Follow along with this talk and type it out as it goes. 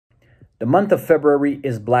The month of February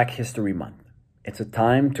is Black History Month. It's a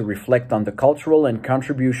time to reflect on the cultural and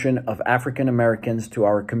contribution of African Americans to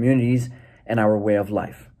our communities and our way of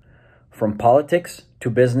life. From politics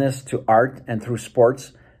to business to art and through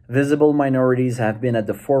sports, visible minorities have been at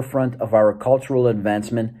the forefront of our cultural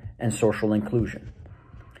advancement and social inclusion.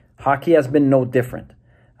 Hockey has been no different.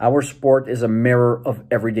 Our sport is a mirror of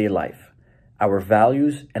everyday life. Our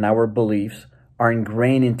values and our beliefs are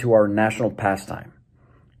ingrained into our national pastime.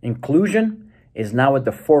 Inclusion is now at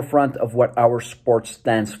the forefront of what our sport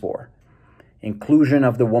stands for. Inclusion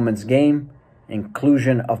of the women's game,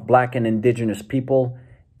 inclusion of Black and Indigenous people,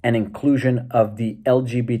 and inclusion of the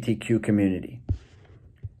LGBTQ community.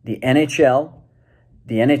 The NHL,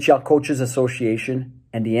 the NHL Coaches Association,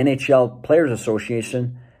 and the NHL Players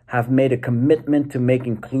Association have made a commitment to make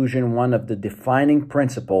inclusion one of the defining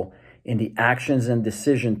principles in the actions and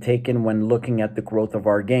decisions taken when looking at the growth of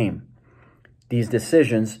our game. These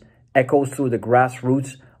decisions echo through the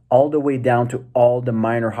grassroots all the way down to all the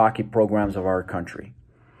minor hockey programs of our country.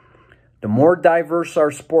 The more diverse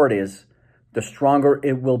our sport is, the stronger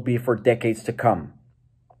it will be for decades to come.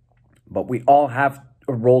 But we all have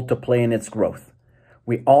a role to play in its growth.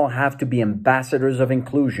 We all have to be ambassadors of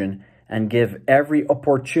inclusion and give every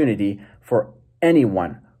opportunity for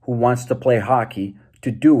anyone who wants to play hockey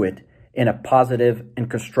to do it in a positive and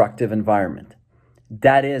constructive environment.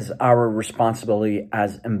 That is our responsibility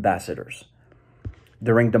as ambassadors.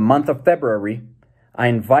 During the month of February, I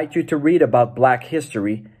invite you to read about Black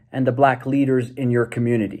history and the Black leaders in your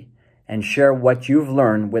community and share what you've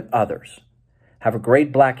learned with others. Have a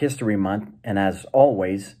great Black History Month, and as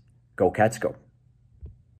always, go Cats go.